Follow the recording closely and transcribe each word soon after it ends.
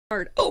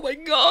Oh my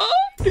god!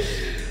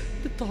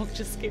 The dog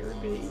just scared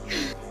me.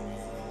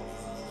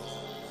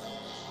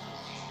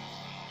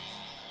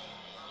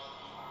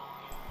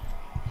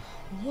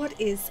 What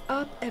is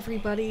up,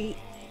 everybody?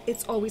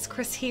 It's always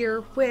Chris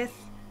here with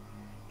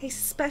a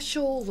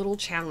special little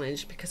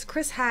challenge because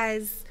Chris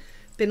has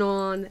been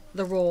on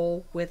the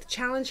roll with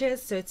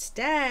challenges. So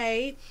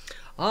today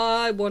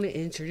I want to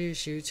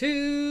introduce you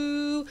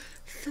to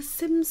the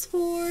Sims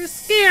 4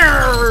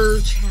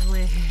 Scare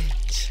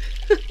Challenge.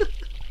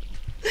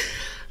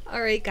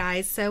 Alright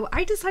guys, so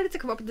I decided to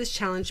come up with this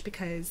challenge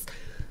because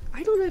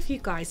I don't know if you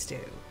guys do,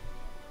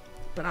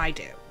 but I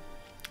do.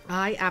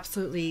 I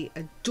absolutely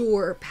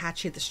adore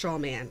Patchy the Straw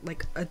Man,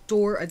 like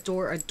adore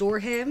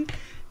him,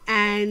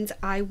 and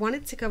I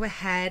wanted to go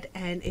ahead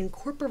and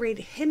incorporate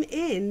him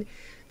in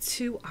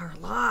to our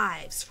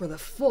lives for the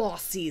fall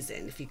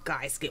season, if you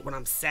guys get what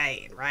I'm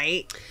saying,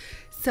 right?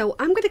 So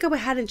I'm going to go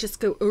ahead and just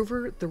go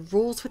over the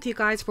rules with you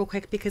guys real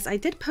quick because I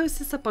did post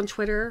this up on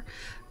Twitter,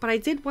 but I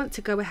did want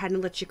to go ahead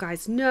and let you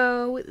guys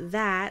know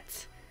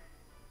that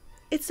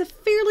it's a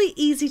fairly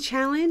easy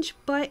challenge,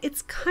 but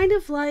it's kind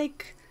of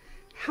like,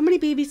 how many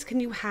babies can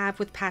you have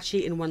with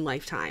Patchy in one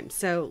lifetime?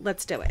 So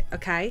let's do it,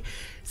 okay?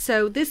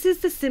 So this is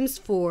the Sims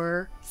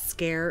 4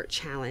 Scare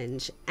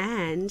Challenge,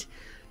 and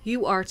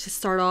you are to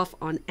start off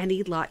on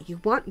any lot you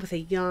want with a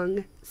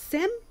young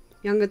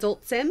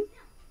adult sim.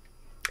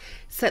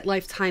 Set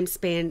lifetime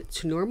span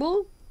to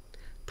normal.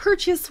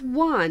 Purchase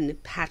one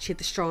Patchy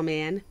the Straw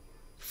Man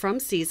from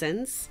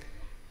Seasons.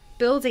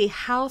 Build a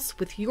house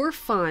with your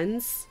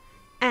funds.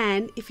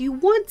 And if you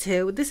want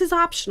to, this is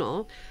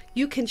optional,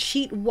 you can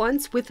cheat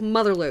once with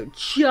Motherload.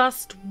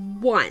 Just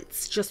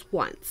once.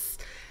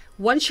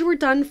 Once you are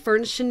done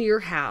furnishing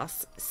your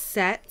house,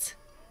 set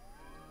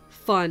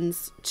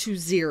funds to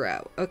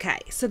 0. Okay,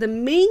 so the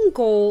main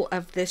goal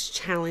of this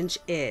challenge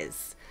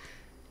is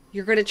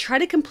you're going to try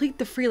to complete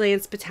the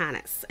freelance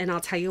botanist, and I'll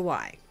tell you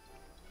why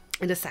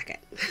in a second.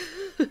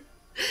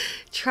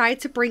 Try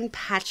to bring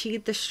Patchy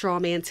the Straw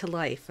Man to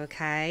life,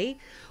 okay?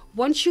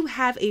 Once you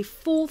have a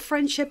full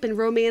friendship and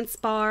romance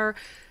bar,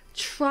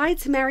 try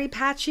to marry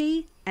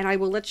Patchy, and I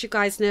will let you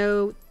guys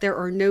know there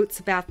are notes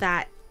about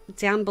that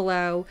down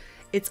below.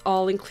 It's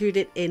all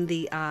included in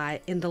the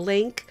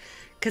link,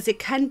 because it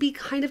can be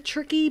kind of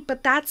tricky,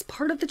 but that's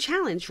part of the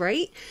challenge,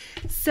 right?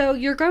 So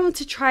you're going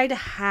to try to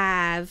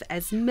have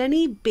as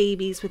many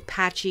babies with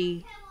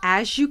Patchy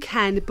as you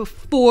can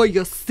before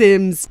your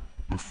sim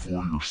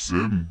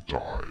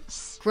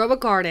dies. Grow a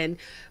garden,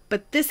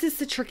 but this is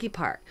the tricky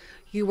part.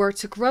 You are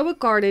to grow a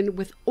garden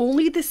with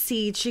only the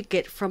seeds you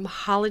get from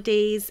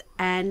holidays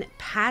and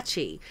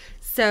Patchy.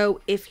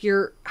 So if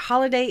your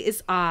holiday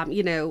is, what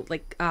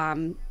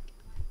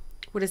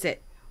is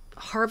it?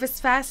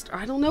 Harvest Fest, or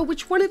I don't know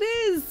which one it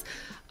is,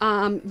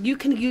 you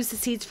can use the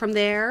seeds from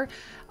there,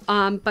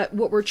 but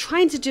what we're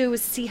trying to do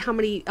is see how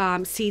many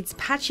seeds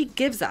Patchy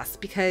gives us,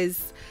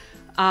 because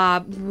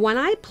when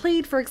I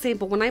played, for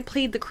example, when I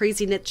played the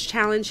Crazy Niche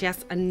Challenge,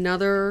 yes,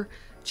 another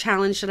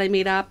challenge that I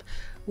made up,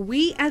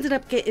 we ended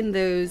up getting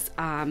those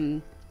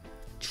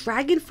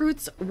dragon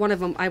fruits, one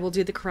of them, I will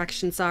do the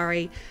correction,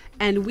 sorry,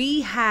 and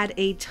we had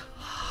a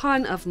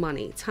ton of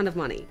money.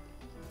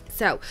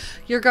 So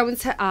you're going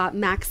to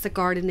max the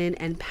gardening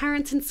and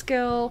parenting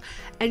skill,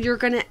 and you're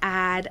going to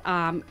add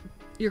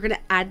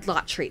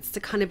lot traits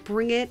to kind of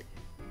bring a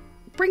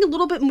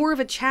little bit more of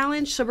a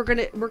challenge. So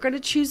we're gonna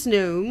choose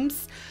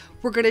gnomes,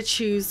 we're gonna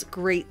choose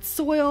great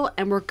soil,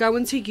 and we're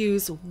going to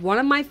use one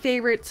of my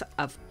favorites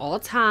of all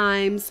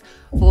times,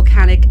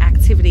 volcanic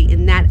activity,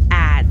 and that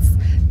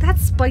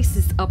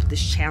spices up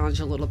this challenge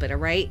a little bit, all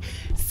right?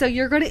 So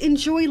you're going to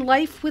enjoy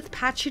life with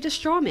Patchy the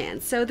Straw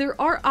Man. So there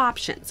are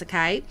options,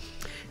 okay?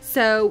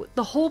 So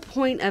the whole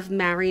point of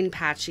marrying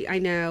Patchy, I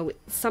know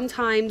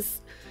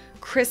sometimes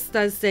Chris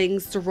does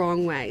things the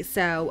wrong way.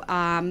 So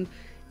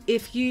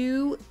if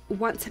you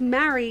want to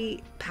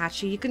marry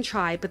Patchy, you can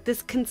try, but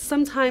this can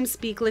sometimes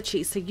be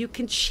glitchy. So you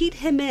can cheat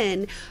him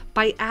in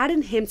by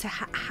adding him to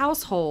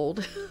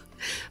household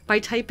by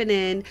typing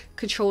in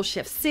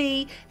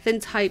Control-Shift-C, then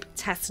type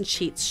test and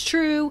cheats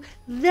true,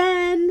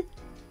 then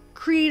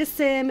create a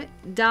sim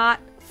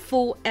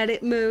full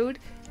edit mode,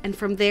 and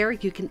from there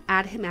you can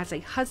add him as a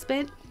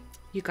husband.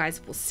 You guys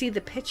will see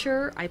the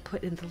picture I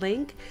put in the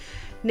link.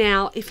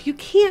 Now, if you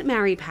can't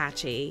marry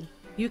Patchy,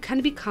 you can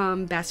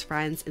become best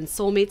friends and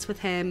soulmates with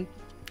him.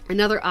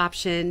 Another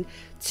option,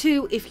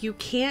 too, if you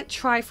can't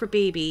try for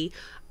baby,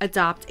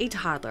 adopt a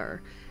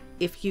toddler.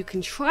 If you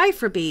can try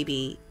for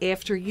baby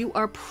after you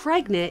are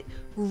pregnant,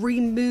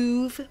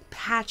 remove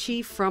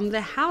Patchy from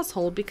the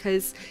household,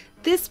 because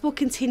this will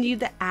continue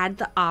to add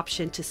the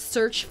option to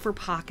search for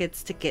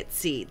pockets to get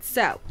seeds.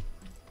 So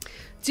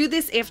do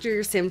this after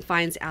your sim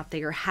finds out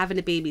they are having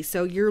a baby.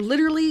 So you're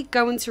literally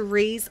going to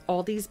raise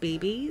all these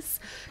babies.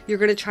 You're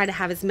going to try to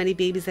have as many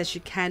babies as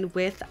you can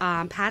with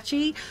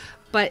Patchy,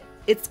 but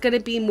it's going to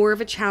be more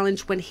of a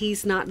challenge when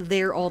he's not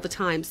there all the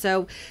time.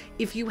 So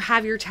if you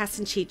have your test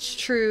and cheats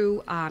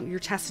true, your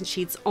test and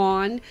cheats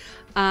on,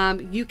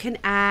 you can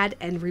add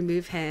and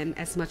remove him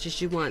as much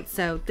as you want.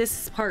 So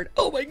this is part,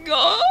 oh my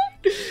god,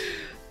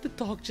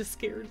 dog just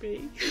scared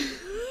me.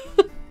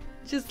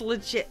 Just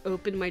legit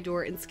opened my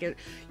door and scared.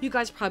 You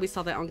guys probably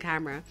saw that on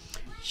camera.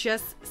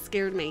 Just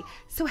scared me.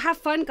 So have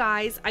fun,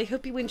 guys. I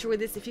hope you enjoy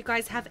this. If you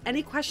guys have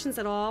any questions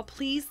at all,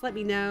 please let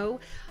me know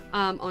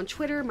on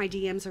Twitter. My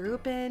DMs are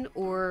open,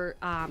 or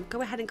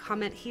go ahead and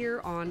comment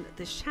here on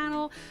this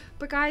channel.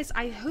 But guys,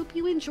 I hope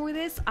you enjoy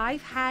this.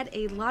 I've had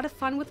a lot of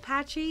fun with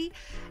Patchy,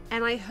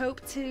 and I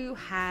hope to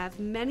have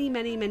many,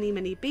 many, many,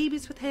 many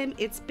babies with him.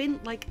 It's been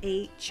like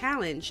a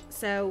challenge.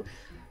 So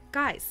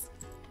guys,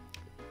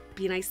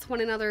 be nice to one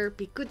another,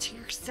 be good to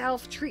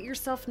yourself, treat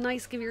yourself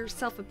nice, give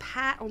yourself a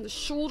pat on the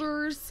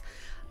shoulders,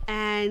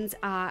 and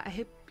I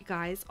hope you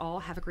guys all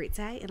have a great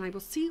day, and I will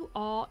see you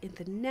all in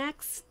the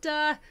next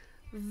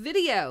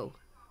video.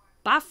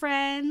 Bye,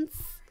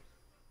 friends.